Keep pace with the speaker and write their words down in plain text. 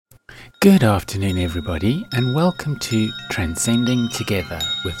Good afternoon, everybody, and welcome to Transcending Together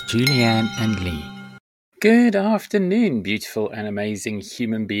with Julianne and Lee. Good afternoon, beautiful and amazing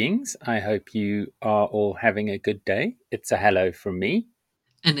human beings. I hope you are all having a good day. It's a hello from me.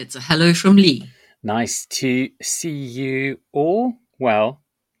 And it's a hello from Lee. Nice to see you all. Well,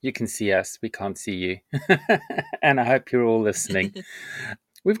 you can see us, we can't see you. And I hope you're all listening.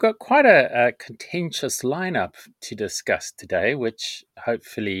 We've got quite a contentious lineup to discuss today, which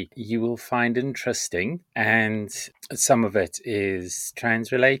hopefully you will find interesting. And some of it is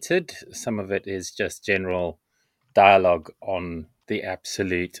trans related, some of it is just general dialogue on the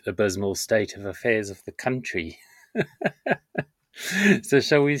absolute abysmal state of affairs of the country. So,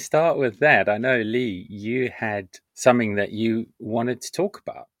 shall we start with that? I know, Lee, you had something that you wanted to talk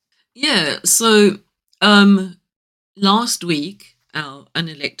about. Yeah, so last week, our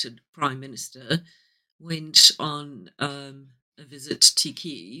unelected Prime Minister went on a visit to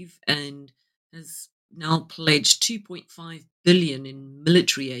Kyiv and has now pledged 2.5 billion in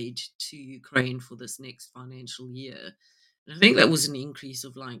military aid to Ukraine for this next financial year. And I think that was an increase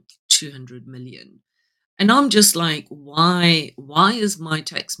of like 200 million. And I'm just like, why is my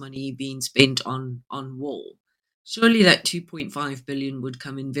tax money being spent on war? Surely that 2.5 billion would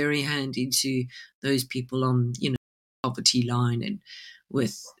come in very handy to those people on, poverty line, and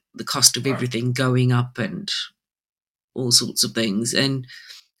with the cost of everything going up and all sorts of things. And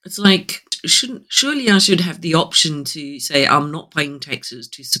it's like, shouldn't surely I should have the option to say I'm not paying taxes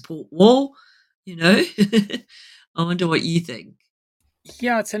to support war, you know? I wonder what you think.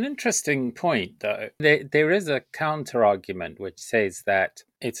 Yeah, it's an interesting point, though. There is a counter argument which says that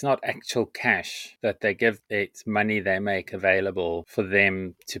it's not actual cash that they give, it's money they make available for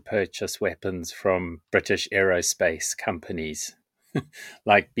them to purchase weapons from British aerospace companies.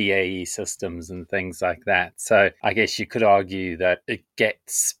 Like BAE systems and things like that. So I guess you could argue that it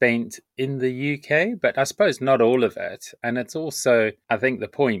gets spent in the UK, but I suppose not all of it. And it's also, I think the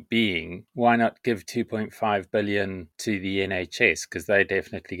point being, why not give 2.5 billion to the NHS? Because they're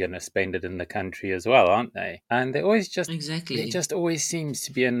definitely going to spend it in the country as well, aren't they? And there Exactly. just always seems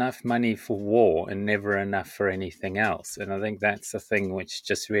to be enough money for war and never enough for anything else. And I think that's the thing which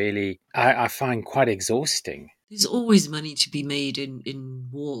just really I find quite exhausting. There's always money to be made in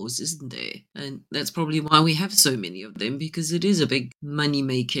wars, isn't there? And that's probably why we have so many of them, because it is a big money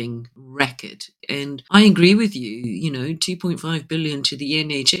making racket. And I agree with you, 2.5 billion to the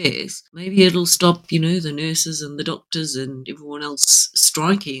NHS. Maybe it'll stop, the nurses and the doctors and everyone else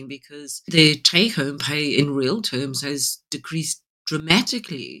striking, because their take home pay in real terms has decreased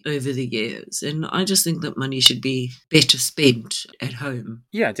dramatically over the years. And I just think that money should be better spent at home.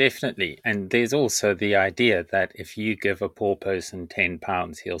 Yeah, definitely. And there's also the idea that if you give a poor person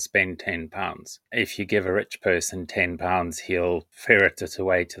 £10, he'll spend £10. If you give a rich person £10, he'll ferret it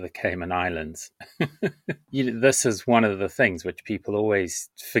away to the Cayman Islands. This is one of the things which people always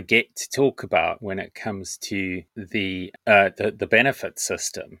forget to talk about when it comes to the benefit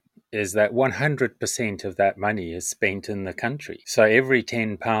system, is that 100% of that money is spent in the country. So every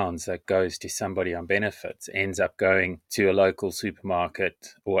 £10 that goes to somebody on benefits ends up going to a local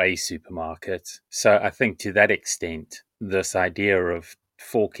supermarket or a supermarket. So I think to that extent, this idea of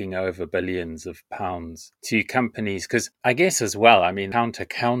forking over billions of pounds to companies, because I guess as well, I mean,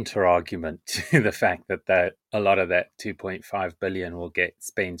 counter argument to the fact that a lot of that 2.5 billion will get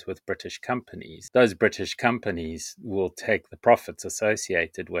spent with British companies. Those British companies will take the profits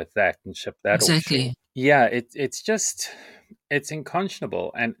associated with that and ship that offshore. Exactly. Yeah, it's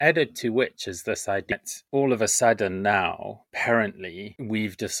unconscionable. And added to which is this idea that all of a sudden now, apparently,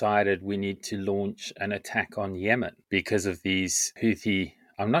 we've decided we need to launch an attack on Yemen because of these Houthi.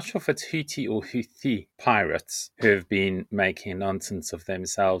 I'm not sure if it's Houthi or Houthi pirates who have been making nonsense of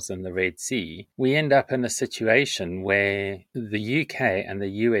themselves in the Red Sea. We end up in a situation where the UK and the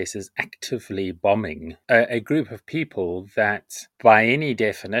US is actively bombing a group of people that, by any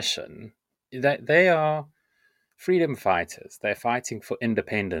definition, that they are freedom fighters. They're fighting for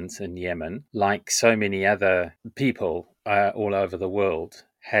independence in Yemen, like so many other people all over the world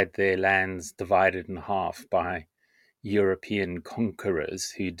had their lands divided in half by European conquerors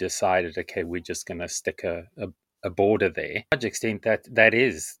who decided, okay, we're just going to stick a border there. To a large extent, that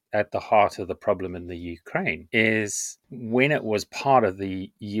is at the heart of the problem in the Ukraine, is when it was part of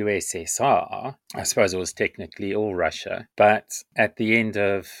the USSR, I suppose it was technically all Russia, but at the end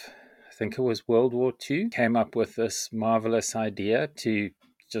of, I think it was World War II, came up with this marvelous idea to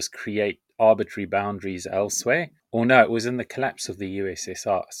just create arbitrary boundaries elsewhere. Or no, it was in the collapse of the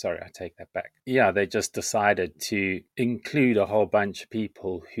USSR. Sorry, I take that back. Yeah, they just decided to include a whole bunch of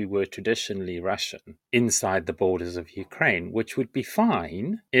people who were traditionally Russian inside the borders of Ukraine, which would be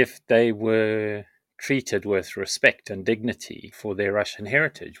fine if they were treated with respect and dignity for their Russian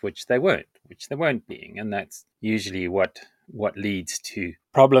heritage, which they weren't being. And that's usually what leads to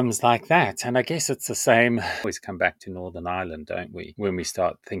problems like that. And I guess it's the same. We always come back to Northern Ireland, don't we, when we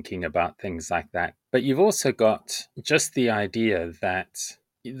start thinking about things like that. But you've also got just the idea that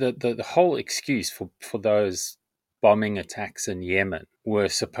the whole excuse for those bombing attacks in Yemen were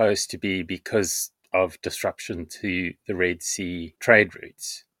supposed to be because of disruption to the Red Sea trade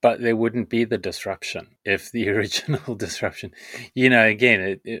routes. But there wouldn't be the disruption if the original disruption,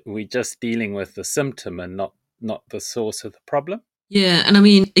 again, we're just dealing with the symptom and not the source of the problem. Yeah, and I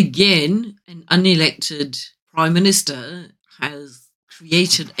mean, again, an unelected prime minister has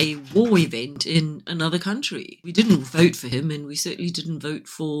created a war event in another country. We didn't vote for him, and we certainly didn't vote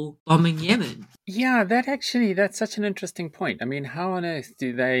for bombing Yemen. Yeah, that's such an interesting point. I mean, how on earth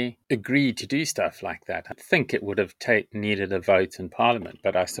do they agree to do stuff like that? I think it would have needed a vote in Parliament,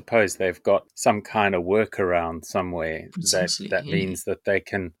 but I suppose they've got some kind of workaround somewhere Precisely, that yeah. means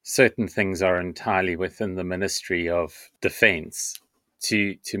that certain things are entirely within the Ministry of Defence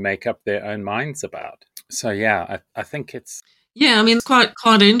to make up their own minds about. So yeah, I think it's Yeah, I mean, it's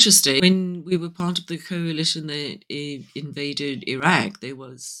quite interesting. When we were part of the coalition that invaded Iraq, there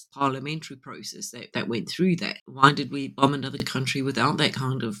was parliamentary process that went through that. Why did we bomb another country without that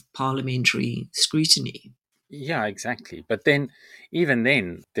kind of parliamentary scrutiny? yeah, exactly. But then, even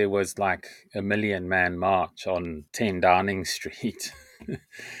then, there was like a million man march on 10 Downing Street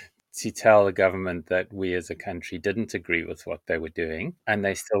to tell the government that we as a country didn't agree with what they were doing. And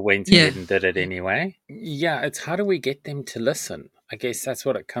they still went Yeah, ahead and did it yeah. anyway. Yeah, it's how do we get them to listen? I guess that's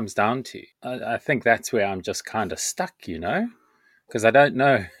what it comes down to. I think that's where I'm just kind of stuck. Because I don't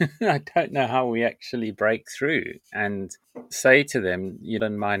know. I don't know how we actually break through and say to them, "You're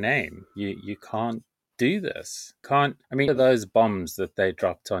in my name. You can't do this. Can't." I mean, those bombs that they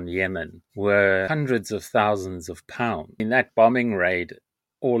dropped on Yemen were hundreds of thousands of pounds. In that bombing raid,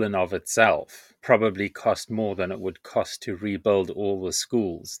 all in of itself, probably cost more than it would cost to rebuild all the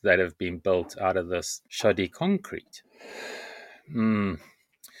schools that have been built out of this shoddy concrete. Hmm.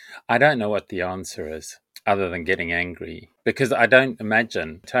 I don't know what the answer is other than getting angry because I don't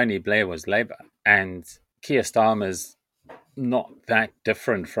imagine Tony Blair was Labour and Keir Starmer's not that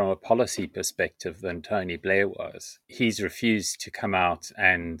different from a policy perspective than Tony Blair was. He's refused to come out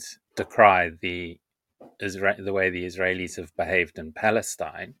and decry the way the Israelis have behaved in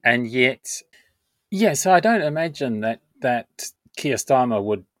Palestine, and yet yeah, so I don't imagine that Keir Starmer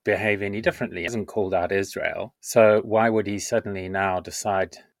would behave any differently. He hasn't called out Israel, so why would he suddenly now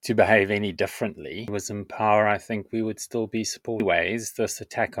decide to behave any differently? If he was in power, I think we would still be supporting. Ways this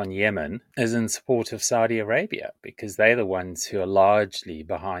attack on Yemen is in support of Saudi Arabia because they're the ones who are largely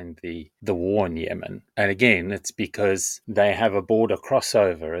behind the war in Yemen. And again, it's because they have a border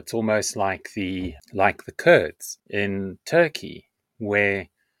crossover. It's almost like the Kurds in Turkey, where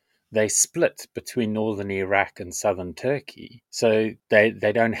they split between northern Iraq and southern Turkey. So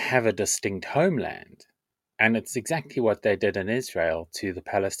they don't have a distinct homeland. And it's exactly what they did in Israel to the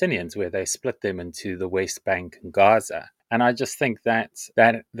Palestinians, where they split them into the West Bank and Gaza. And I just think that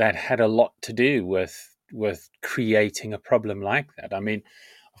had a lot to do with creating a problem like that. I mean,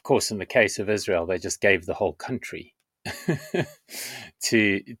 of course, in the case of Israel, they just gave the whole country to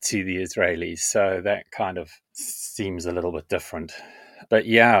the Israelis. So that kind of seems a little bit different. But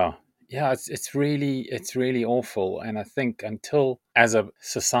yeah, it's really awful. And I think until as a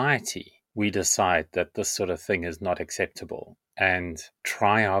society we decide that this sort of thing is not acceptable and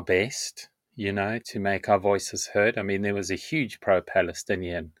try our best, to make our voices heard. I mean, there was a huge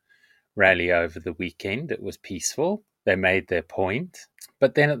pro-Palestinian rally over the weekend. It was peaceful. They made their point.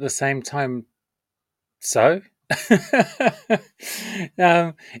 But then at the same time, so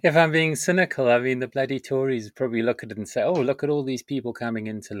if I'm being cynical, I mean, the bloody Tories probably look at it and say, oh, look at all these people coming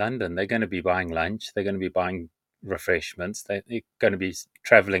into London. They're going to be buying lunch. They're going to be buying refreshments. They're going to be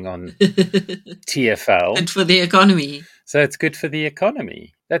traveling on TFL. Good for the economy. So it's good for the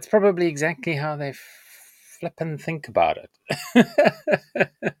economy. That's probably exactly how they flip and think about it.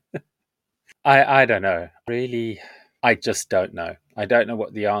 I don't know. Really, I just don't know. I don't know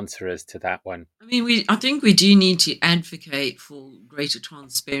what the answer is to that one. I mean, I think we do need to advocate for greater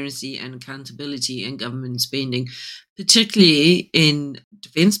transparency and accountability in government spending, particularly in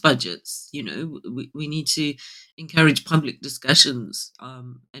defense budgets. We need to encourage public discussions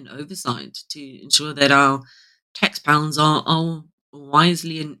and oversight to ensure that our tax pounds are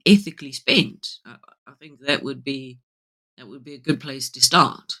wisely and ethically spent. I think that would be a good place to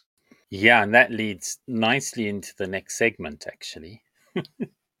start. Yeah, and that leads nicely into the next segment, actually.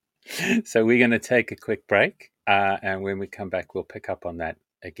 So we're going to take a quick break, and when we come back, we'll pick up on that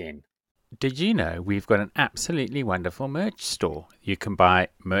again. Did you know we've got an absolutely wonderful merch store? You can buy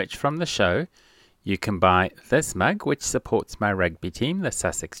merch from the show. You can buy this mug, which supports my rugby team, the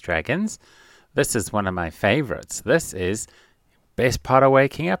Sussex Dragons. This is one of my favourites. This is best part of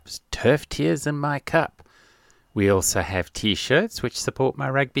waking up, turf tears in my cup. We also have t-shirts which support my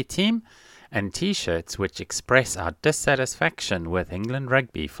rugby team, and t-shirts which express our dissatisfaction with England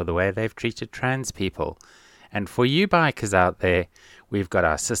rugby for the way they've treated trans people. And for you bikers out there, we've got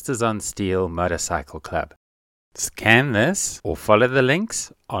our Sisters on Steel Motorcycle Club. Scan this or follow the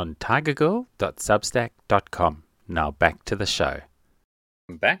links on tigergirl.substack.com. Now back to the show.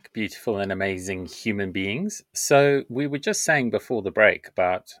 Back, beautiful and amazing human beings. So we were just saying before the break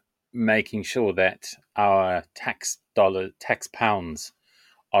about making sure that our tax pounds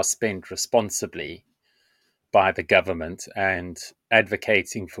are spent responsibly by the government and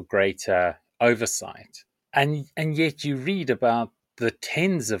advocating for greater oversight. And yet you read about the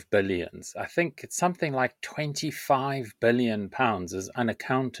tens of billions. I think it's something like 25 billion pounds is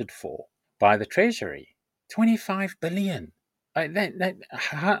unaccounted for by the Treasury. 25 billion. I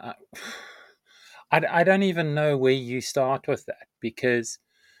don't even know where you start with that, because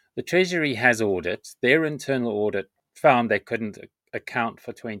the Treasury has audits. Their internal audit found they couldn't account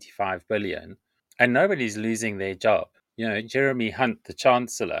for 25 billion, and nobody's losing their job. You know, Jeremy Hunt, the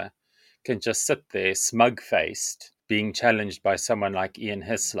Chancellor, can just sit there smug faced, being challenged by someone like Ian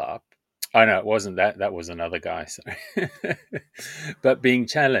Hislop. Oh, no, it wasn't that. That was another guy. Sorry. But being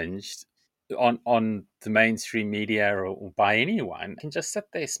challenged on the mainstream media or by anyone, can just sit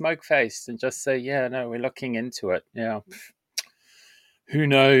there smoke faced and just say, yeah, no, we're looking into it. Yeah, who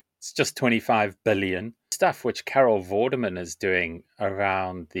knows? It's just 25 billion. Stuff which Carol Vorderman is doing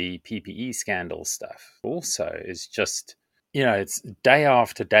around the PPE scandal stuff also is just, you know, it's day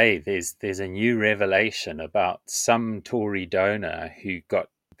after day. There's a new revelation about some Tory donor who got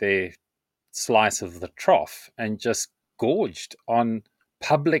their slice of the trough and just gorged on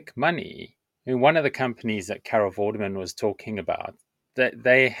public money. I mean, one of the companies that Carol Vorderman was talking about, that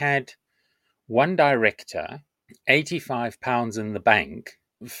they had one director, £85 in the bank,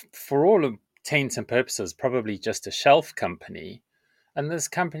 for all intents and purposes, probably just a shelf company. And this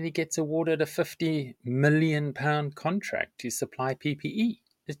company gets awarded a £50 million contract to supply PPE.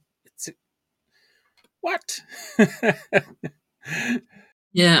 It's what?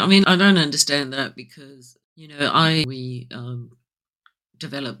 Yeah, I mean, I don't understand that because we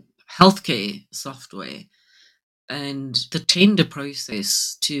develop healthcare software, and the tender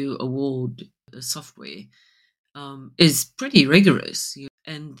process to award the software is pretty rigorous.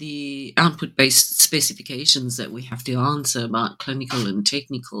 And the output based specifications that we have to answer about clinical and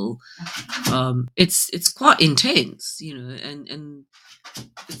technical, it's quite intense, and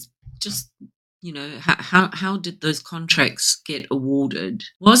it's just, how did those contracts get awarded?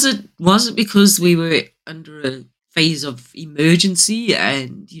 Was it because we were under a phase of emergency,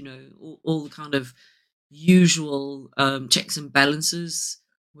 and all the kind of usual checks and balances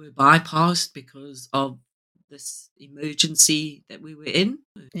were bypassed because of this emergency that we were in?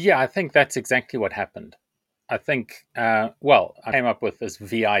 Yeah, I think that's exactly what happened. I think, well, I came up with this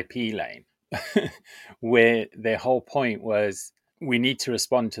VIP lane where their whole point was, we need to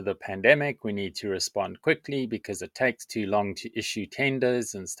respond to the pandemic. We need to respond quickly because it takes too long to issue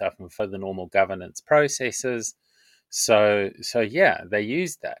tenders and stuff and for the normal governance processes. So yeah, they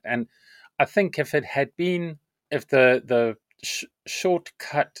used that. And I think if it had been, if the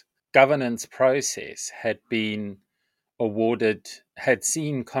shortcut governance process had been awarded, had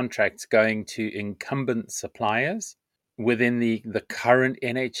seen contracts going to incumbent suppliers within the current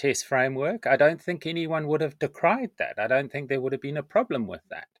NHS framework, I don't think anyone would have decried that. I don't think there would have been a problem with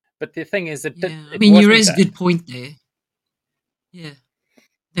that. But the thing is, Yeah, I it mean, you wasn't raise a that. good point there. Yeah,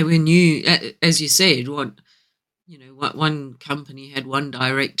 they were new, as you said. One company had one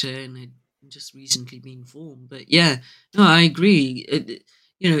director and had just recently been formed. But yeah, no, I agree.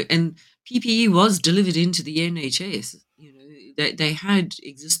 And PPE was delivered into the NHS. They had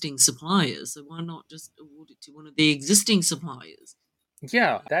existing suppliers, so why not just award it to one of the existing suppliers?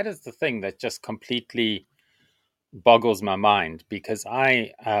 Yeah, that is the thing that just completely boggles my mind, because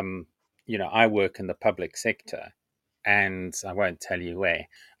I work in the public sector, and I won't tell you where.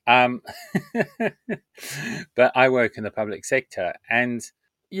 Um, but I work in the public sector, and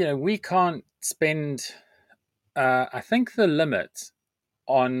we can't spend. I think the limit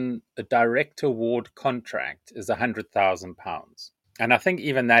on a direct award contract is £100,000, And I think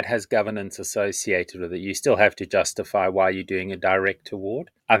even that has governance associated with it. You still have to justify why you're doing a direct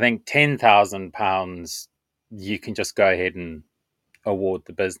award. I think £10,000, you can just go ahead and award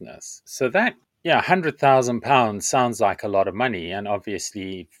the business. So that, yeah, £100,000 sounds like a lot of money, and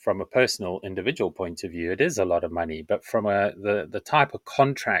obviously, from a personal individual point of view, it is a lot of money. But from the type of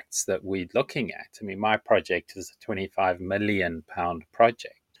contracts that we're looking at, I mean, my project is a £25 million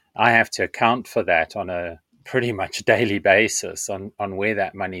project. I have to account for that on a pretty much daily basis on where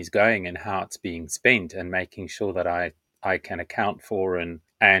that money's going and how it's being spent, and making sure that I can account for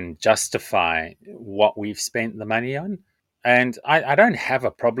and justify what we've spent the money on. And I don't have a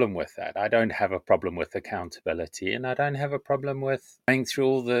problem with that. I don't have a problem with accountability, and I don't have a problem with going through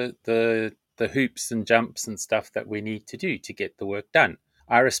all the hoops and jumps and stuff that we need to do to get the work done.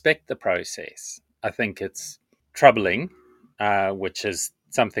 I respect the process. I think it's troubling, which is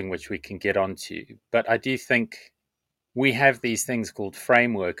something which we can get onto. But I do think we have these things called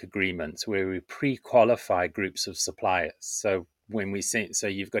framework agreements where we pre-qualify groups of suppliers. So when we say, so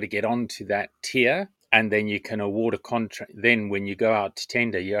you've got to get onto that tier, and then you can award a contract. Then when you go out to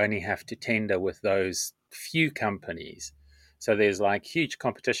tender, you only have to tender with those few companies. So there's like huge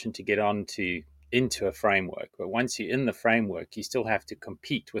competition to get onto into a framework. But once you're in the framework, you still have to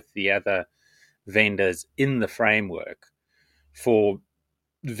compete with the other vendors in the framework for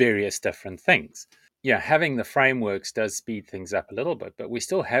various different things. Yeah, having the frameworks does speed things up a little bit, but we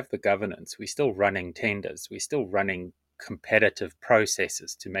still have the governance. We're still running tenders. We're still running competitive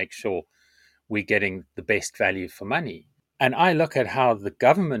processes to make sure we're getting the best value for money. And I look at how the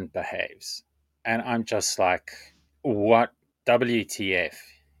government behaves, and I'm just like, what WTF?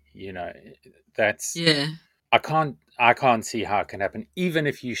 You know, that's Yeah, I can't see how it can happen. Even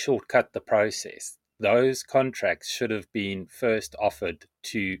if you shortcut the process, those contracts should have been first offered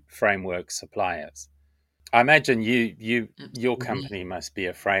to framework suppliers. I imagine your absolutely. company must be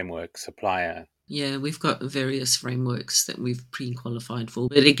a framework supplier. Yeah, we've got various frameworks that we've pre-qualified for,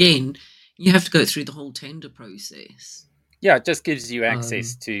 but again, you have to go through the whole tender process. Yeah, it just gives you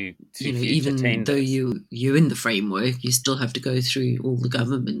access Um, to future Even though tenders. you're in the framework, you still have to go through all the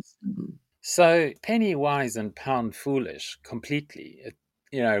governments. So penny wise and pound foolish completely.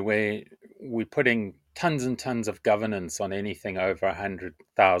 Where we're putting tons and tons of governance on anything over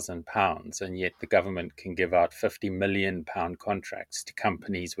 £100,000, and yet the government can give out £50 million contracts to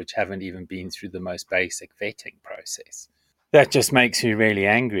companies which haven't even been through the most basic vetting process. That just makes me really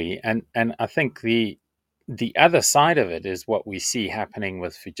angry. And I think the other side of it is what we see happening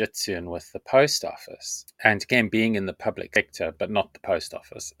with Fujitsu and with the post office. And again, being in the public sector, but not the post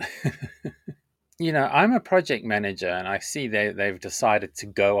office. I'm a project manager, and I see they've decided to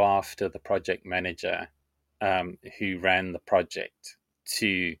go after the project manager who ran the project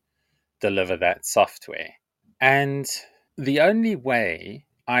to deliver that software. And the only way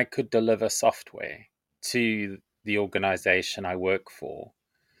I could deliver software to the organization I work for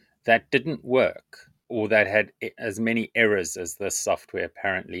that didn't work, or that had as many errors as this software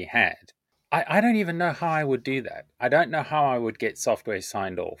apparently had, I don't even know how I would do that. I don't know how I would get software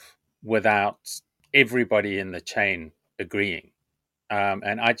signed off without everybody in the chain agreeing.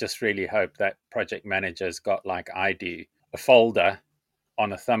 And I just really hope that project managers got, like I do, a folder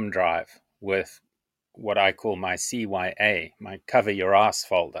on a thumb drive with what I call my CYA, my cover your ass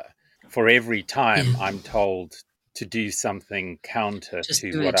folder. For every Yeah, time I'm told to do something counter just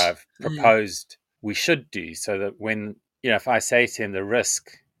to do what it. I've proposed we should do, so that when, if I say to him, the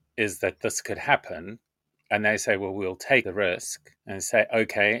risk is that this could happen, and they say, well, we'll take the risk, and say,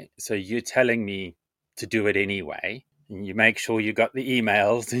 okay, so you're telling me to do it anyway. And you make sure you got the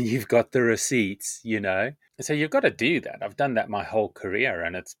emails and you've got the receipts. So you've got to do that. I've done that my whole career,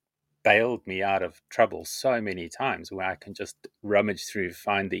 and it's bailed me out of trouble so many times, where I can just rummage through,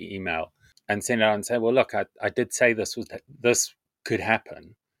 find the email, and send it out and say, well, look, I did say this could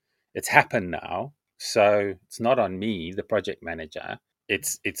happen. It's happened now. So it's not on me, the project manager.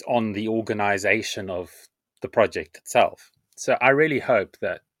 It's on the organization of the project itself. So I really hope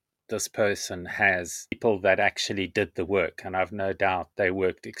that this person has people that actually did the work, and I've no doubt they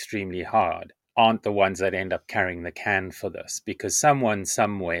worked extremely hard, aren't the ones that end up carrying the can for this, because someone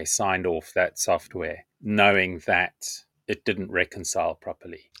somewhere signed off that software knowing that it didn't reconcile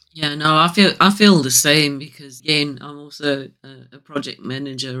properly. Yeah, no, I feel the same because again, I'm also a project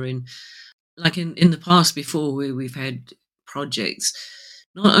manager, and like in the past before where we've had projects,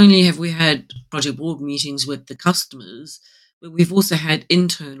 not only have we had project board meetings with the customers, but we've also had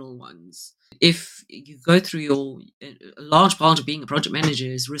internal ones. If you go through a large part of being a project manager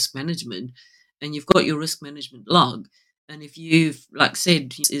is risk management, and you've got your risk management log, and if you've like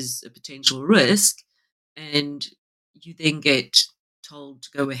said is a potential risk, and you then get told to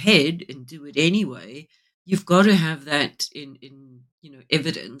go ahead and do it anyway, you've got to have that in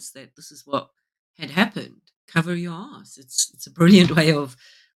evidence that this is what had happened. Cover your ass. It's a brilliant way of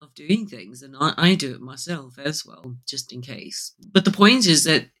doing things, and I do it myself as well, just in case. But the point is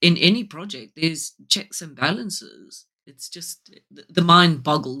that in any project, there's checks and balances. It's just the mind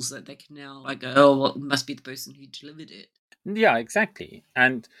boggles that they can now like go, oh, well, it must be the person who delivered it. Yeah, exactly.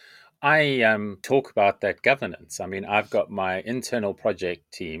 And I talk about that governance. I mean, I've got my internal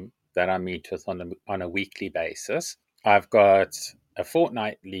project team that I meet with on a weekly basis. I've got a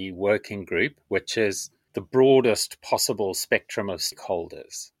fortnightly working group, which is the broadest possible spectrum of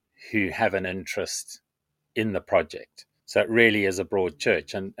stakeholders who have an interest in the project. So it really is a broad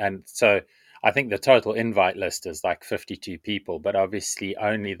church. And so I think the total invite list is like 52 people, but obviously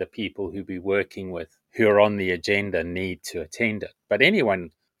only the people who we're working with who are on the agenda need to attend it. But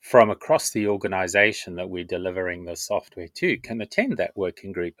anyone from across the organization that we're delivering the software to can attend that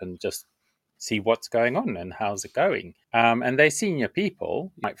working group and just see what's going on and how's it going. And they're senior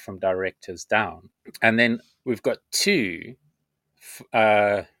people, like from directors down. And then we've got two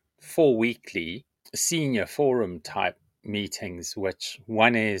uh, 4 weekly senior forum type meetings, which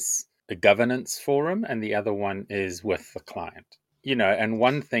one is a governance forum and the other one is with the client. And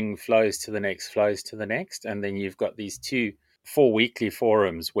one thing flows to the next, flows to the next. And then you've got these two 4 weekly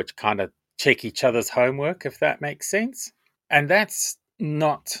forums, which kind of check each other's homework, if that makes sense. And that's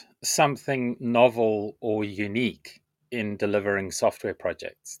not something novel or unique in delivering software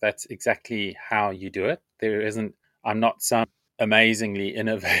projects. That's exactly how you do it. I'm not some amazingly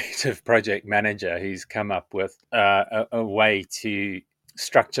innovative project manager who's come up with a way to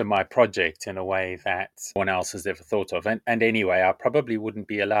structure my project in a way that no one else has ever thought of. And anyway, I probably wouldn't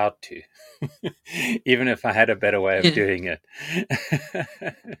be allowed to, even if I had a better way of Yeah. doing it.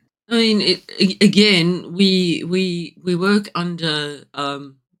 I mean, again, we work under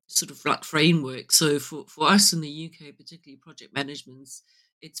sort of like framework. So for us in the UK, particularly project managements,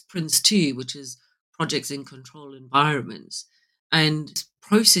 it's Prince 2, which is projects in control environments, and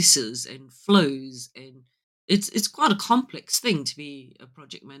processes and flows, and it's quite a complex thing to be a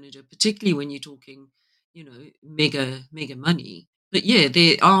project manager, particularly when you're talking, mega money. But yeah,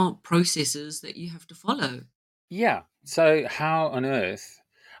 there are processes that you have to follow. Yeah. So how on earth?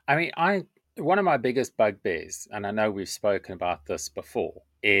 I mean, I one of my biggest bugbears, and I know we've spoken about this before,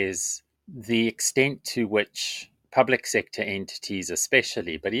 is the extent to which public sector entities,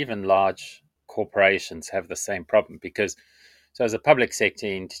 especially, but even large corporations, have the same problem. Because so, as a public sector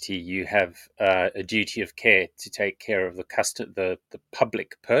entity, you have a duty of care to take care of the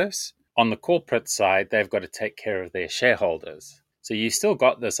public purse. On the corporate side, they've got to take care of their shareholders. So you still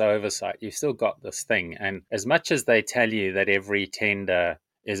got this oversight, you've still got this thing. And as much as they tell you that every tender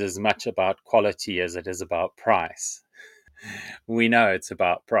is as much about quality as it is about price, we know it's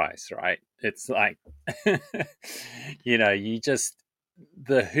about price, right? It's like, you just,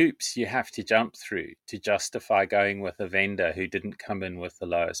 the hoops you have to jump through to justify going with a vendor who didn't come in with the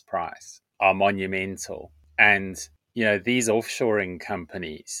lowest price are monumental. And, these offshoring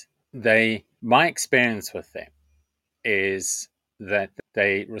companies, my experience with them is that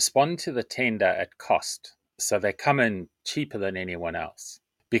they respond to the tender at cost. So they come in cheaper than anyone else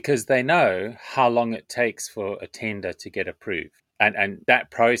because they know how long it takes for a tender to get approved. And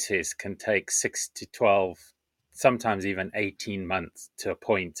that process can take 6 to 12, sometimes even 18 months to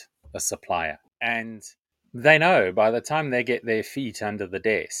appoint a supplier. And they know by the time they get their feet under the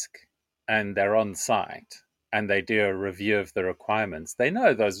desk and they're on site and they do a review of the requirements, they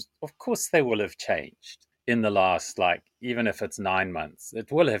know those, of course, they will have changed in the last, like, even if it's 9 months, it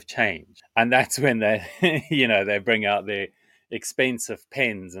will have changed. And that's when they, they bring out their expensive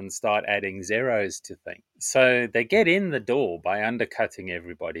pens and start adding zeros to things. So they get in the door by undercutting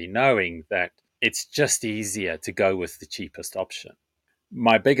everybody, knowing that it's just easier to go with the cheapest option.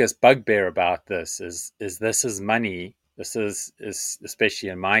 My biggest bugbear about this is money. This is especially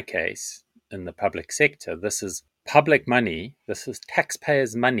in my case in the public sector. This is public money. This is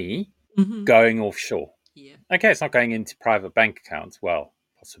taxpayers' money Hmm. going offshore. Yeah. Okay, it's not going into private bank accounts. Well,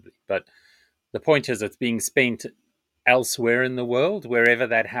 possibly, but the point is it's being spent elsewhere in the world, wherever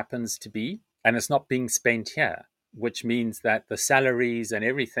that happens to be, and it's not being spent here, which means that the salaries and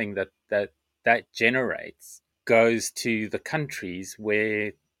everything that generates goes to the countries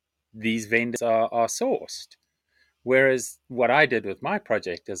where these vendors are sourced. Whereas what I did with my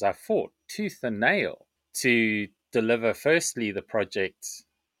project is I fought tooth and nail to deliver firstly the project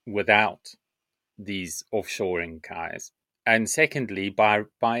without these offshoring guys, and secondly by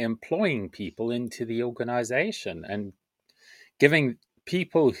employing people into the organization and giving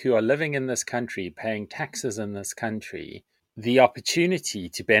people who are living in this country, paying taxes in this country, the opportunity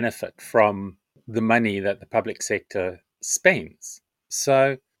to benefit from the money that the public sector spends.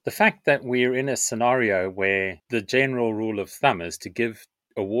 So the fact that we're in a scenario where the general rule of thumb is to give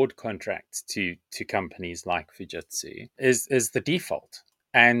award contracts to companies like Fujitsu is the default.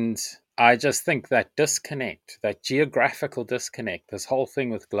 And I just think that disconnect, that geographical disconnect, this whole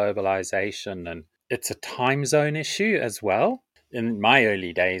thing with globalization, and it's a time zone issue as well. In my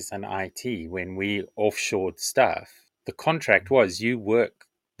early days in IT, when we offshored stuff, the contract was you work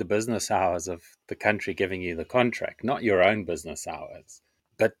the business hours of the country giving you the contract, not your own business hours.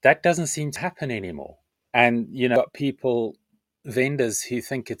 But that doesn't seem to happen anymore. And, got people, vendors who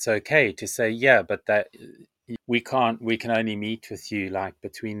think it's okay to say, yeah, but that we can only meet with you like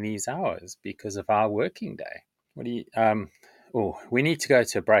between these hours because of our working day. What do you, oh, we need to go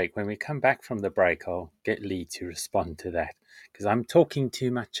to a break. When we come back from the break, I'll get Lee to respond to that because I'm talking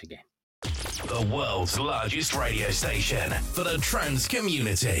too much again. The world's largest radio station for the trans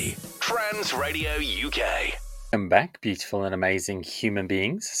community. Trans Radio UK. Welcome back, beautiful and amazing human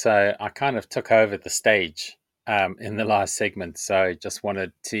beings. So I kind of took over the stage in the last segment. So I just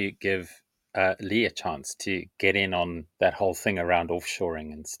wanted to give Lee a chance to get in on that whole thing around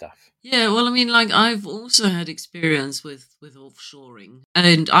offshoring and stuff. Yeah, well, I mean, like I've also had experience with offshoring,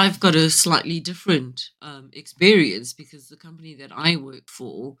 and I've got a slightly different experience because the company that I worked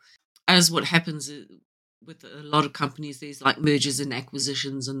for, as what happens with a lot of companies, there's like mergers and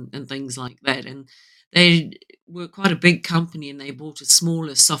acquisitions and things like that, and they were quite a big company, and they bought a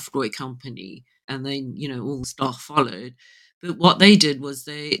smaller software company, and then all the staff followed. But what they did was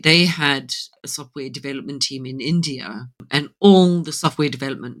they had a software development team in India, and all the software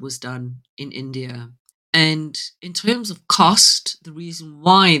development was done in India. And in terms of cost, the reason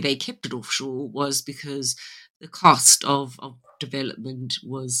why they kept it offshore was because the cost of development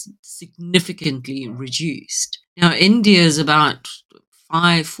was significantly reduced. Now, India is about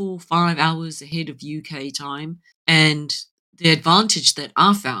 5 hours ahead of UK time. And the advantage that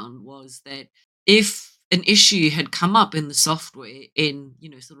I found was that if an issue had come up in the software in,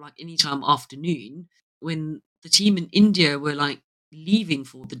 sort of like any time afternoon, when the team in India were like leaving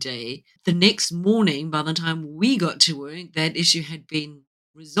for the day, the next morning, by the time we got to work, that issue had been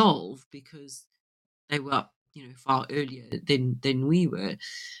resolved because they were up, far earlier than we were.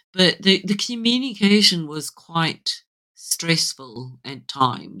 But the communication was quite stressful at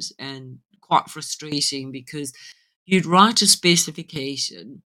times and quite frustrating because you'd write a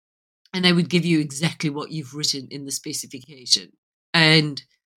specification and they would give you exactly what you've written in the specification. And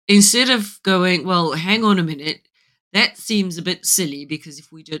instead of going, well, hang on a minute, that seems a bit silly because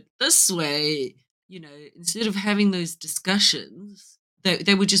if we do it this way, instead of having those discussions,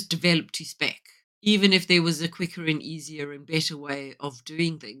 they would just develop to spec. Even if there was a quicker and easier and better way of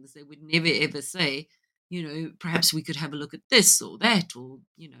doing things, they would never ever say, perhaps we could have a look at this or that or,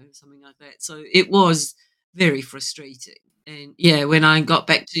 something like that. So it was very frustrating. And yeah, when I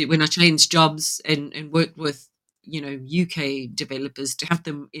changed jobs and worked with, UK developers, to have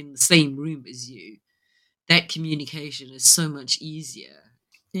them in the same room as you, that communication is so much easier.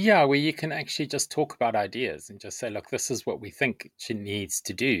 Yeah, where you can actually just talk about ideas and just say, look, this is what we think she needs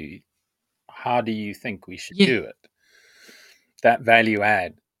to do. How do you think we should Yeah. do it? That value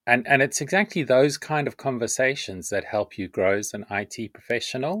add. And it's exactly those kind of conversations that help you grow as an IT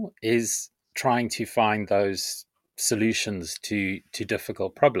professional, is trying to find those solutions to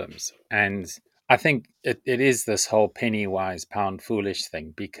difficult problems. And I think it is this whole penny wise, pound foolish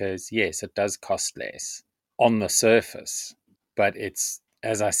thing, because yes, it does cost less on the surface, but it's,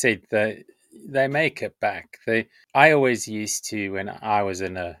 as I said, they make it back. I always used to, when I was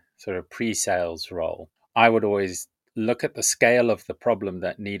in a sort of pre-sales role, I would always look at the scale of the problem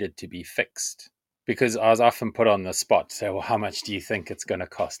that needed to be fixed, because I was often put on the spot. Say, well, how much do you think it's going to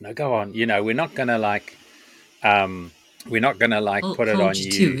cost? No, go on. We're not going to um, put it Hold on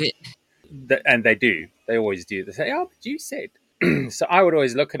you to you. it. And they do. They always do. They say, oh, but you said. So I would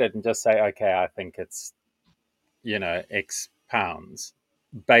always look at it and just say, okay, I think it's, X pounds,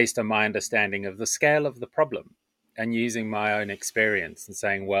 based on my understanding of the scale of the problem and using my own experience and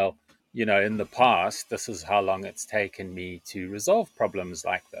saying, well, in the past, this is how long it's taken me to resolve problems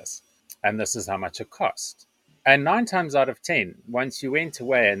like this. And this is how much it cost. And 9 times out of 10, once you went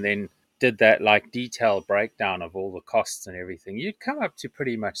away and then did that like detailed breakdown of all the costs and everything, you'd come up to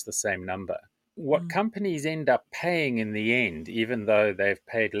pretty much the same number. What Mm, companies end up paying in the end, even though they've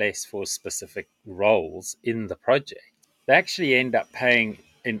paid less for specific roles in the project, they actually end up paying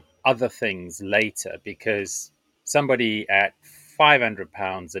in other things later, because somebody at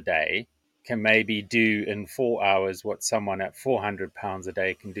 £500 a day can maybe do in 4 hours what someone at £400 a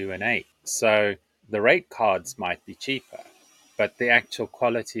day can do in eight. So the rate cards might be cheaper. but the actual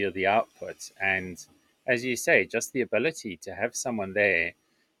quality of the output. And as you say, just the ability to have someone there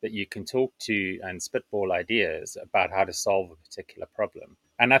that you can talk to and spitball ideas about how to solve a particular problem.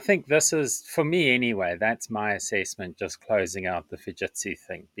 And I think this is, for me anyway, that's my assessment, just closing out the Fujitsu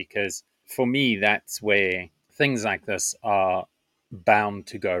thing, because for me, that's where things like this are bound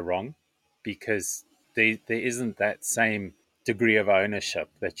to go wrong, because there isn't that same degree of ownership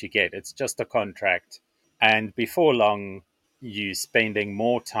that you get. It's just a contract. And before long, you spending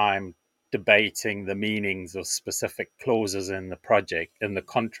more time debating the meanings of specific clauses in the project, in the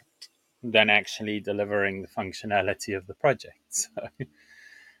contract, than actually delivering the functionality of the project. So,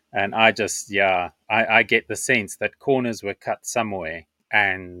 and I just, yeah, I get the sense that corners were cut somewhere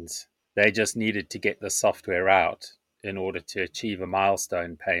and they just needed to get the software out in order to achieve a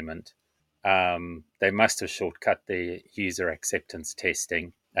milestone payment. They must have shortcut the user acceptance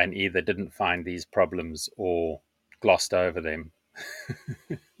testing and either didn't find these problems or glossed over them.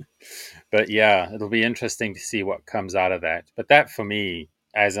 But yeah, it'll be interesting to see what comes out of that. But that, for me,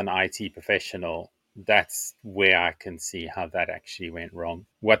 as an IT professional, that's where I can see how that actually went wrong.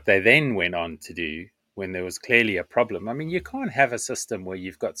 What they then went on to do when there was clearly a problem, I mean, you can't have a system where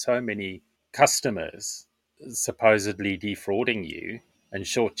you've got so many customers supposedly defrauding you and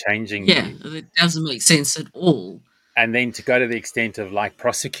shortchanging Yeah, you, it doesn't make sense at all. and then to go to the extent of like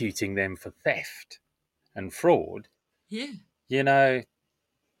prosecuting them for theft and fraud. Yeah. You know,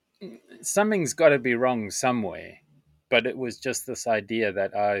 something's got to be wrong somewhere. But it was just this idea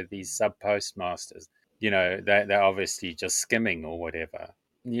that, oh, these sub postmasters, they're obviously just skimming or whatever.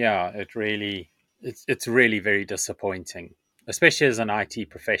 Yeah, it's really very disappointing, especially as an IT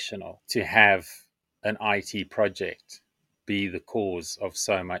professional, to have an IT project be the cause of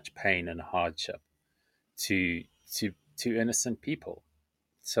so much pain and hardship to to innocent people.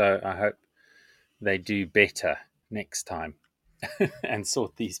 So I hope they do better next time and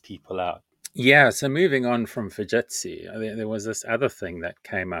sort these people out. Yeah, so moving on from Fujitsu, there was this other thing that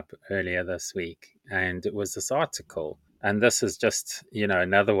came up earlier this week, and it was this article. And this is just,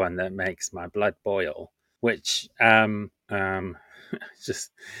 another one that makes my blood boil, which,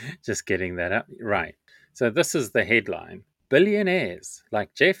 just, just getting that up. Right. So this is the headline. Billionaires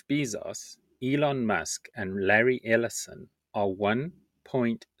like Jeff Bezos, Elon Musk, and Larry Ellison are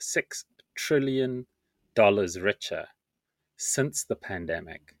 $1.6 trillion richer since the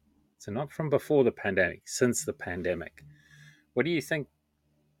pandemic. So, not from before the pandemic, since the pandemic. What do you think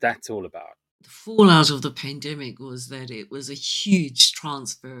that's all about? The fallout of the pandemic was that it was a huge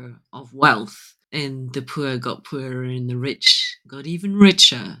transfer of wealth, and the poor got poorer and the rich got even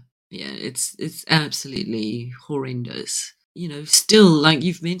richer. Yeah, it's absolutely horrendous. Still, like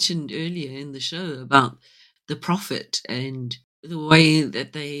you've mentioned earlier in the show about the profit and the way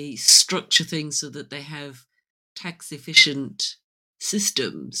that they structure things so that they have tax efficient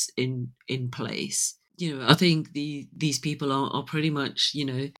systems in place. I think these people are pretty much,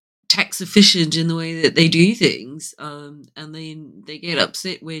 tax efficient in the way that they do things, and then they get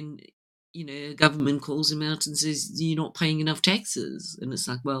upset when a government calls them out and says you're not paying enough taxes, and it's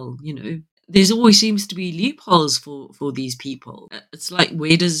like, well, there's always seems to be loopholes for these people. It's like,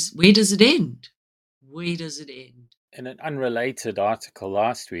 where does it end? Where does it end? In an unrelated article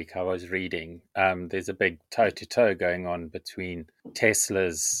last week I was reading, there's a big toe to toe going on between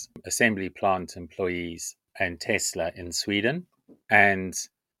Tesla's assembly plant employees and Tesla in Sweden. And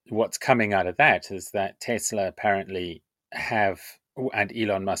what's coming out of that is that Tesla apparently have, and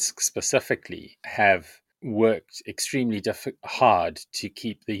Elon Musk specifically, have worked extremely hard to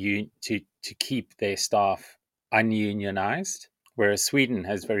keep to keep their staff ununionized, whereas Sweden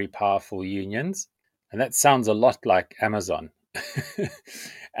has very powerful unions. And that sounds a lot like Amazon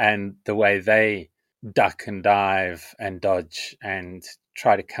and the way they duck and dive and dodge and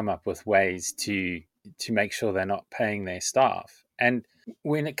try to come up with ways to make sure they're not paying their staff. And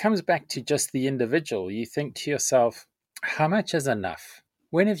when it comes back to just the individual, you think to yourself, how much is enough?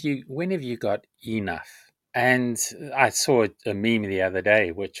 When have you got enough? And I saw a meme the other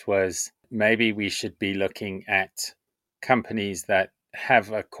day, which was, maybe we should be looking at companies that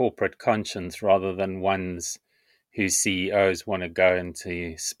have a corporate conscience rather than ones whose CEOs want to go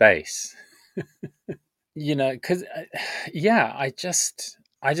into space. Because yeah, I just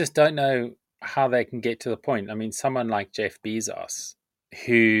don't know how they can get to the point. I mean, someone like Jeff Bezos,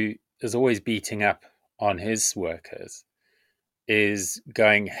 who is always beating up on his workers, is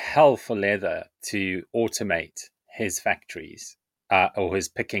going hell for leather to automate his factories, or his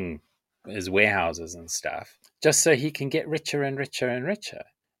warehouses and stuff, just so he can get richer and richer and richer.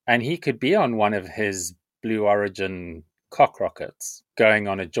 And he could be on one of his Blue Origin cock rockets going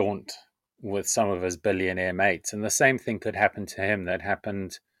on a jaunt with some of his billionaire mates. And the same thing could happen to him that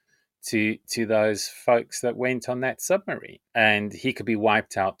happened to those folks that went on that submarine. And he could be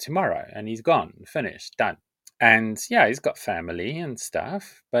wiped out tomorrow and he's gone, finished, done. And yeah, he's got family and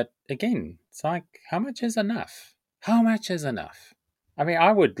stuff. But again, it's like, how much is enough? How much is enough? I mean,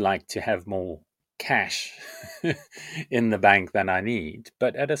 I would like to have more cash in the bank than I need.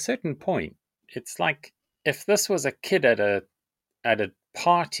 But at a certain point, it's like if this was a kid at a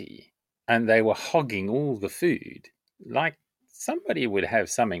party and they were hogging all the food, like somebody would have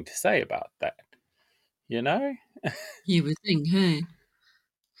something to say about that, you know? You would think, hey.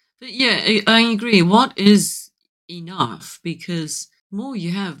 But yeah, I agree. What is enough? Because the more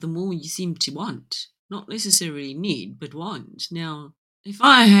you have, the more you seem to want. Not necessarily need, but want. Now, if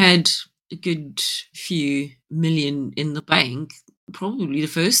I had a good few million in the bank, probably the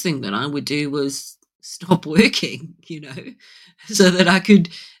first thing that I would do was stop working, so that I could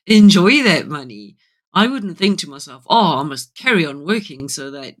enjoy that money. I wouldn't think to myself, oh, I must carry on working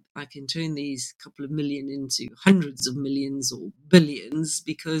so that I can turn these couple of million into hundreds of millions or billions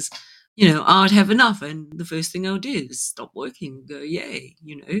because, I'd have enough. And the first thing I'll do is stop working and go, yay.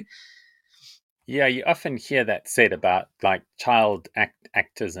 Yeah, you often hear that said about like child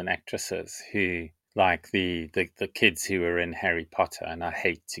actors and actresses who, like the kids who were in Harry Potter, and I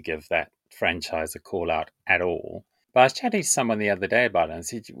hate to give that franchise a call out at all. But I was chatting to someone the other day about it and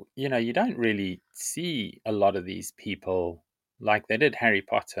said, you don't really see a lot of these people like they did Harry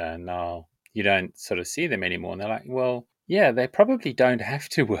Potter, and now you don't sort of see them anymore. And they're like, well, yeah, they probably don't have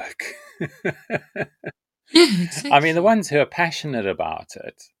to work. Yeah, I mean, the exactly. ones who are passionate about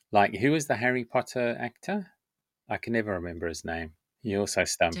it, like who was the Harry Potter actor? I can never remember his name. He also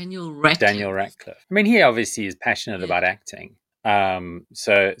stumped Daniel Daniel Radcliffe. Radcliffe. I mean, he obviously is passionate Yeah. about acting. So And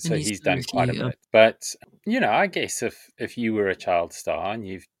so he's he's done done a quite a few. bit. But I guess if you were a child star and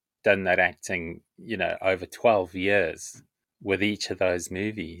you've done that acting, over 12 years with each of those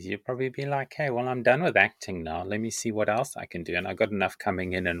movies, you'd probably be like, hey, well, I'm done with acting now. Let me see what else I can do. And I got enough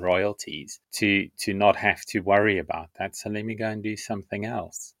coming in royalties to not have to worry about that. So let me go and do something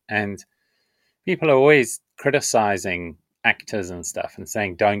else. And people are always criticizing actors and stuff and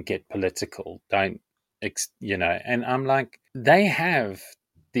saying, don't get political, don't, and I'm like, they have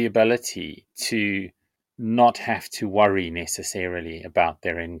the ability to not have to worry necessarily about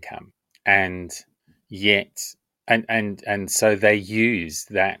their income. And yet, and so they use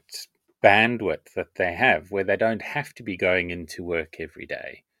that bandwidth that they have where they don't have to be going into work every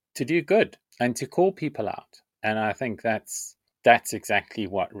day to do good and to call people out. And I think that's exactly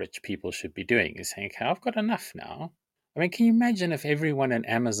what rich people should be doing, is saying, okay, I've got enough now. I mean, can you imagine if everyone in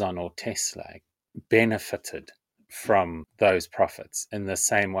Amazon or Tesla benefited from those profits in the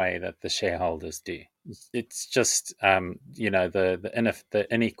same way that the shareholders do? It's just, the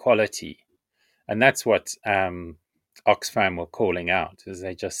inequality. And that's what Oxfam were calling out, as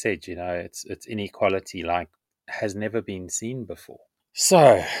they just said, it's inequality like has never been seen before.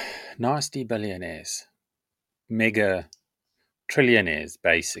 So, nasty billionaires, mega trillionaires,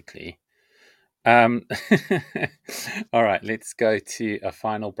 basically. Um, all right, let's go to a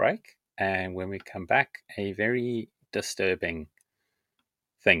final break. And when we come back, a very disturbing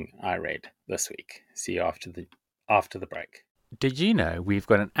thing I read this week. See you after the break. Did you know we've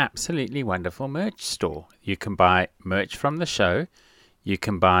got an absolutely wonderful merch store? You can buy merch from the show. You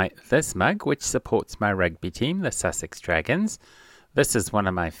can buy this mug, which supports my rugby team, the Sussex Dragons. This is one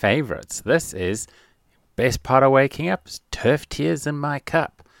of my favourites. This is best part of waking up, turf tears in my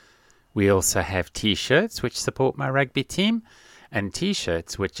cup. We also have t-shirts which support my rugby team, and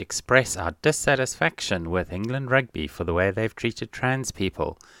t-shirts which express our dissatisfaction with England rugby for the way they've treated trans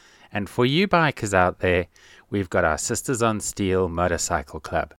people. And for you bikers out there, we've got our Sisters on Steel Motorcycle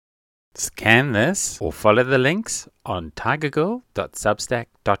Club. Scan this or follow the links on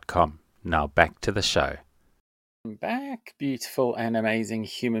tigergirl.substack.com. Now back to the show. Back, beautiful and amazing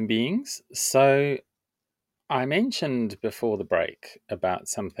human beings. So I mentioned before the break about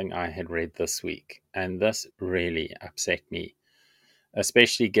something I had read this week, and this really upset me,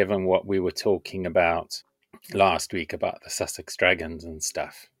 especially given what we were talking about last week about the Sussex Dragons and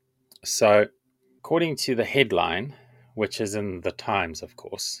stuff. So, according to the headline, which is in the Times, of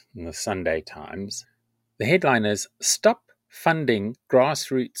course, in the Sunday Times, the headline is "Stop Funding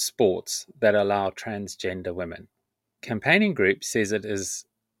Grassroots Sports That Allow Transgender Women." Campaigning group says it has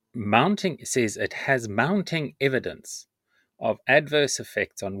mounting evidence of adverse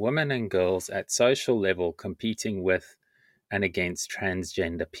effects on women and girls at social level competing with and against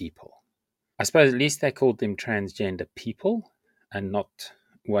transgender people. I suppose at least they called them transgender people and not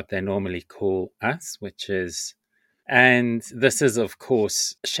what they normally call us, which is And this is, of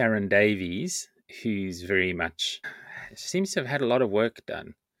course, Sharon Davies, who's very much seems to have had a lot of work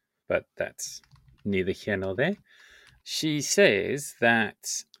done, but that's neither here nor there. She says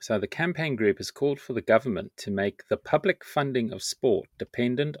that the campaign group has called for the government to make the public funding of sport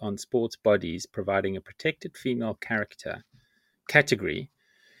dependent on sports bodies providing a protected female category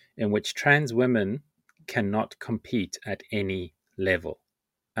in which trans women cannot compete at any level.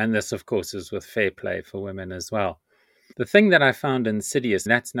 And this, of course, is with fair play for women as well. The thing that I found insidious,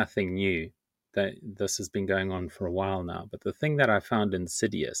 that's nothing new, that this has been going on for a while now, but the thing that I found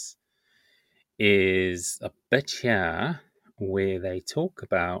insidious is a bit here where they talk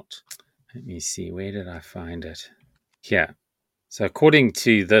about, let me see, where did I find it? Here. So according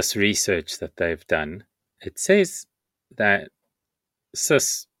to this research that they've done, it says that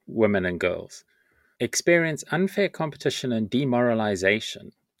cis women and girls experience unfair competition and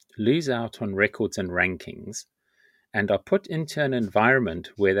demoralization, lose out on records and rankings, and are put into an environment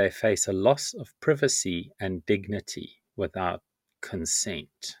where they face a loss of privacy and dignity without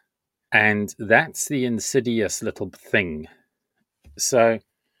consent. And that's the insidious little thing. So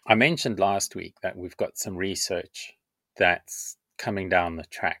I mentioned last week that we've got some research that's coming down the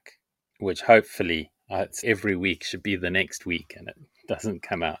track, which hopefully it's every week should be the next week and it doesn't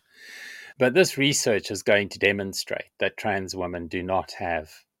come out. But this research is going to demonstrate that trans women do not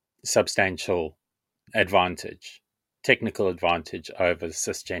have substantial advantage, technical advantage over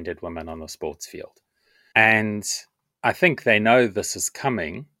cisgendered women on the sports field. And I think they know this is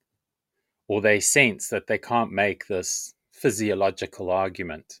coming, or they sense that they can't make this physiological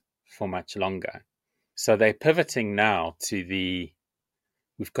argument for much longer. So they're pivoting now to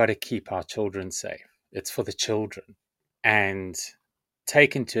we've got to keep our children safe. It's for the children. And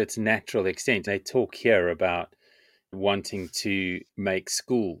taken to its natural extent, they talk here about wanting to make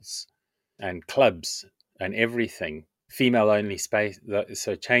schools and clubs and everything female only space.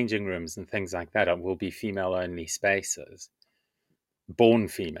 So changing rooms and things like that will be female only spaces. Born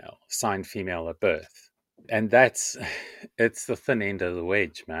female, signed female at birth. And it's the thin end of the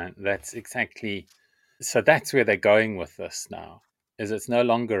wedge, man. That's exactly, so that's where they're going with this now, is it's no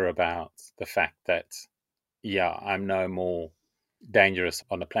longer about the fact that, yeah, I'm no more dangerous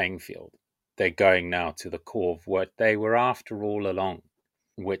on a playing field. They're going now to the core of what they were after all along,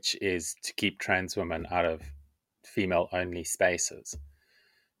 which is to keep trans women out of female only spaces.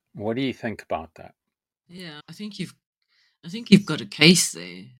 What do you think about that? Yeah, I think you've got a case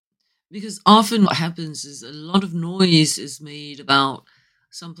there. Because often what happens is a lot of noise is made about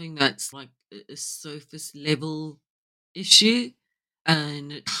something that's like a surface level issue,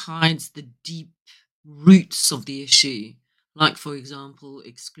 and it hides the deep roots of the issue. Like, for example,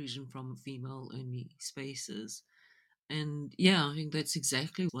 exclusion from female only spaces. And yeah, I think that's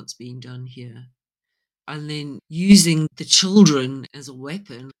exactly what's being done here. And then using the children as a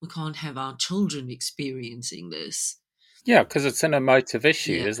weapon, we can't have our children experiencing this. Yeah, because it's an emotive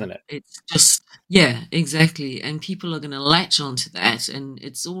issue, Yeah, isn't it? it's just, yeah, exactly. And people are going to latch onto that. And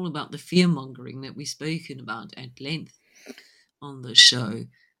it's all about the fear mongering that we've spoken about at length on the show.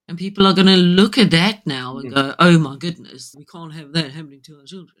 And people are going to look at that now and go, oh my goodness, we can't have that happening to our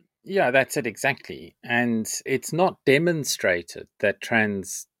children. Yeah, that's it exactly. And it's not demonstrated that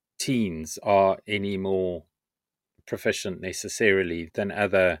trans teens are any more proficient necessarily than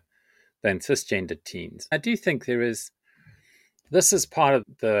cisgendered teens. I do think this is part of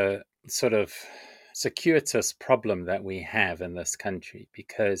the sort of circuitous problem that we have in this country,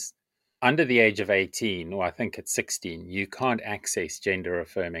 because under the age of 18, or I think it's 16, you can't access gender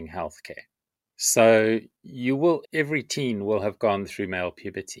affirming healthcare. So every teen will have gone through male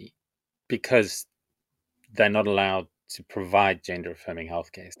puberty because they're not allowed to provide gender affirming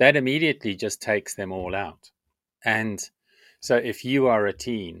healthcare. That immediately just takes them all out. And so if you are a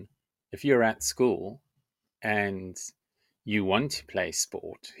teen, if you're at school and you want to play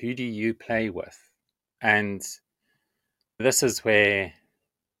sport, who do you play with? And this is where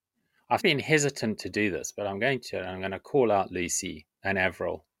I've been hesitant to do this, but I'm going to call out Lucy and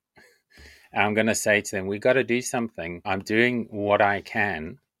Avril. And I'm going to say to them, we've got to do something. I'm doing what I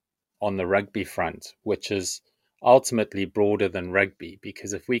can on the rugby front, which is ultimately broader than rugby,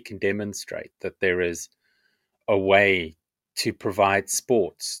 because if we can demonstrate that there is a way to provide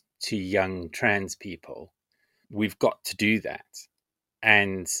sports to young trans people, we've got to do that.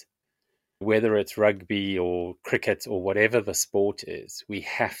 And whether it's rugby or cricket or whatever the sport is, we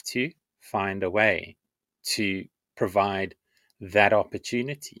have to find a way to provide that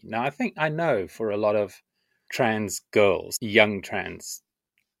opportunity. Now, I know for a lot of trans girls, young trans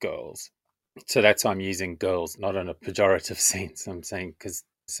girls, so that's why I'm using girls, not in a pejorative sense. I'm saying, because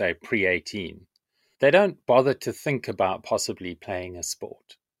say pre-18, they don't bother to think about possibly playing a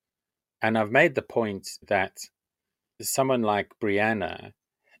sport. And I've made the point that someone like Brianna,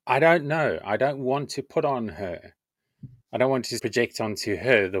 I don't know. I don't want to put on her. I don't want to project onto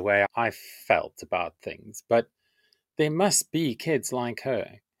her the way I felt about things. But there must be kids like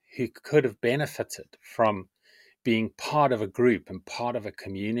her who could have benefited from being part of a group and part of a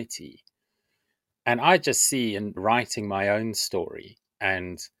community. And I just see in writing my own story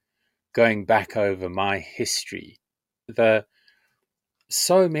and going back over my history,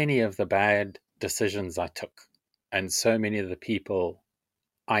 so many of the bad decisions I took and so many of the people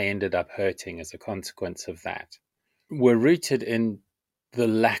I ended up hurting as a consequence of that were rooted in the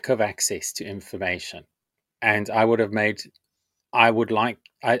lack of access to information. And I'm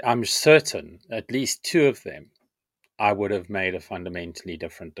certain at least two of them, I would have made a fundamentally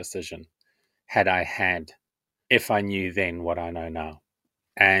different decision if I knew then what I know now.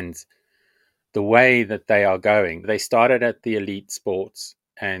 And the way that they are going, they started at the elite sports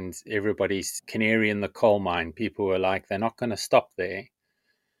and everybody's canary in the coal mine. People were like, they're not going to stop there.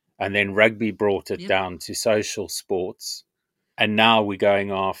 And then rugby brought it down to social sports. And now we're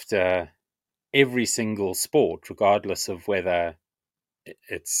going after every single sport, regardless of whether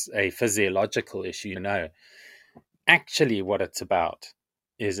it's a physiological issue. No, actually what it's about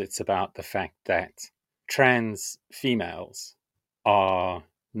the fact that trans females are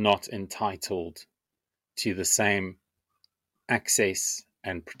not entitled to the same access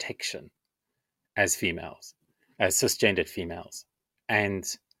and protection as females, as cisgendered females. And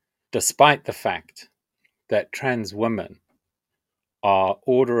despite the fact that trans women are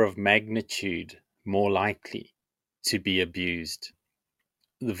order of magnitude more likely to be abused,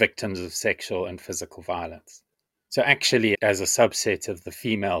 the victims of sexual and physical violence. So actually, as a subset of the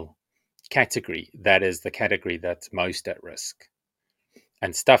female category, that is the category that's most at risk.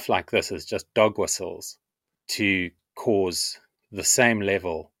 And stuff like this is just dog whistles to cause the same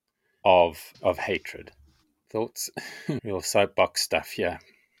level of hatred. Thoughts? Real soapbox stuff, yeah.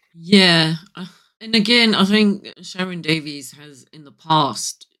 Yeah. And again, I think Sharon Davies has in the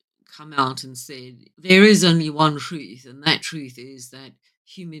past come out and said there is only one truth, and that truth is that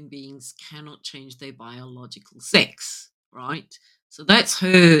human beings cannot change their biological sex, right? So that's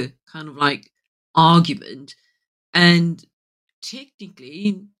her kind of like argument. And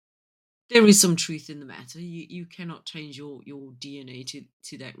technically, there is some truth in the matter. You cannot change your DNA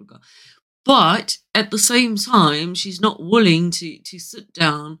to that regard. But at the same time, she's not willing to sit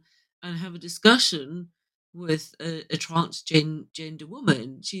down and have a discussion with a transgender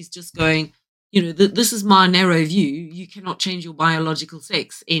woman. She's just going, this is my narrow view. You cannot change your biological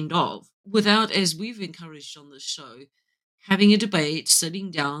sex, end of. Without, as we've encouraged on this show, having a debate,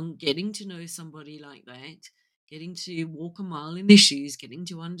 sitting down, getting to know somebody like that, getting to walk a mile in their shoes, getting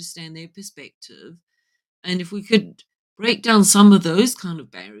to understand their perspective. And if we could break down some of those kind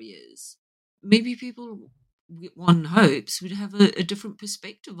of barriers, maybe people, one hopes, would have a different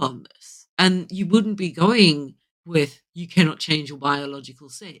perspective on this. And you wouldn't be going with, you cannot change your biological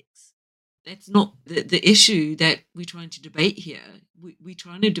sex. That's not the issue that we're trying to debate here. We're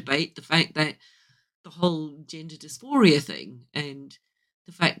trying to debate the fact that the whole gender dysphoria thing and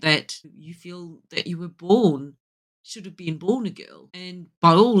the fact that you feel that you were should have been born a girl. And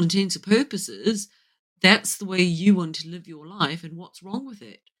by all intents and purposes, that's the way you want to live your life. And what's wrong with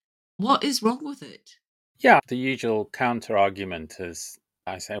it? What is wrong with it? Yeah, the usual counter argument is,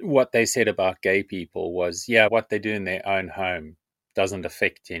 I say, what they said about gay people was, yeah, what they do in their own home doesn't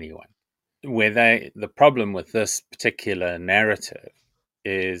affect anyone. The problem with this particular narrative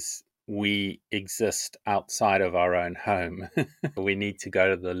is we exist outside of our own home. We need to go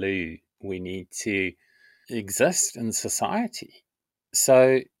to the loo. We need to exist in society.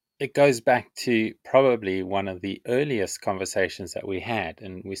 So it goes back to probably one of the earliest conversations that we had,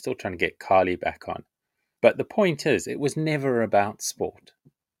 and we're still trying to get Carly back on. But the point is, it was never about sport.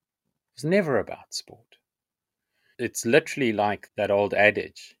 It was never about sport. It's literally like that old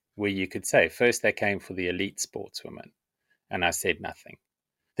adage where you could say, first they came for the elite sportswomen, and I said nothing.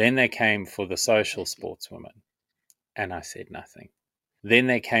 Then they came for the social sportswomen, and I said nothing. Then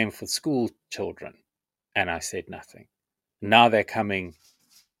they came for school children, and I said nothing. Now they're coming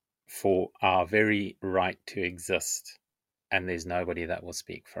for our very right to exist, and there's nobody that will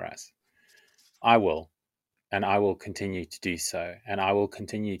speak for us. I will, and I will continue to do so, and I will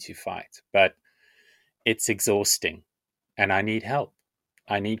continue to fight. But it's exhausting, and I need help.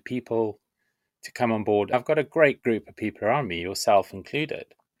 I need people to come on board. I've got a great group of people around me, yourself included,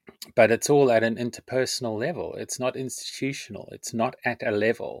 but it's all at an interpersonal level. It's not institutional. It's not at a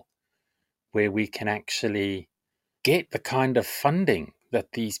level where we can actually get the kind of funding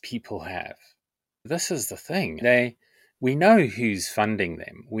that these people have. This is the thing. We know who's funding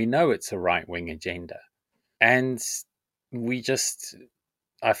them. We know it's a right-wing agenda. And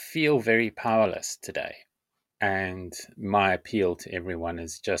I feel very powerless today. And my appeal to everyone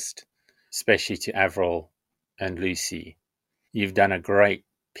is just, especially to Avril and Lucy, you've done a great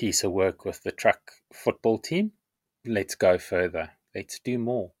piece of work with the truck football team. Let's go further. Let's do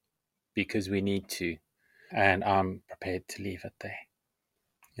more because we need to. And I'm prepared to leave it there.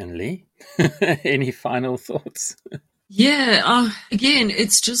 And Lee, any final thoughts? Yeah, again,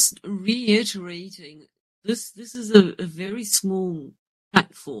 it's just reiterating this is a very small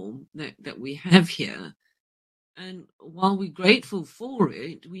platform that we have here. And while we're grateful for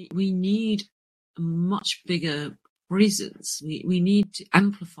it, we need a much bigger presence. We need to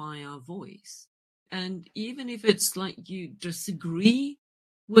amplify our voice. And even if it's like you disagree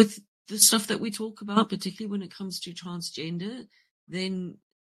with the stuff that we talk about, particularly when it comes to transgender, then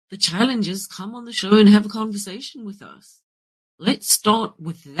the challenge is come on the show and have a conversation with us. Let's start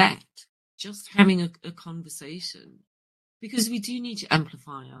with that, just having a conversation, because we do need to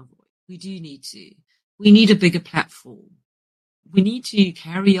amplify our voice. We need a bigger platform. We need to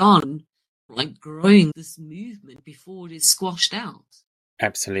carry on like growing this movement before it is squashed out.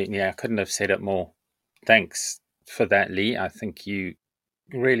 Absolutely. I couldn't have said it more. Thanks for that, Lee. I think you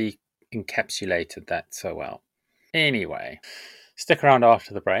really encapsulated that so well. Anyway, stick around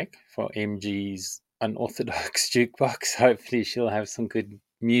after the break for MG's Unorthodox Jukebox. Hopefully she'll have some good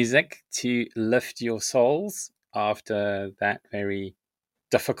music to lift your souls after that very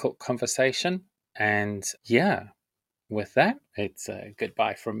difficult conversation. And yeah, with that, it's a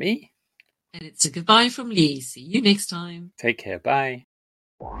goodbye from me. And it's a goodbye from Lee. See you next time. Take care. Bye.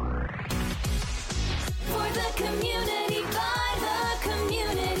 For the community, by the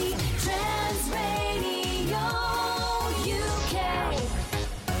community, Trans Radio UK.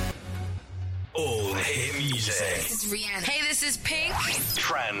 All the hit music. This is Rihanna. Hey, this is Pink.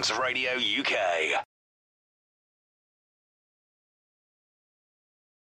 Trans Radio UK.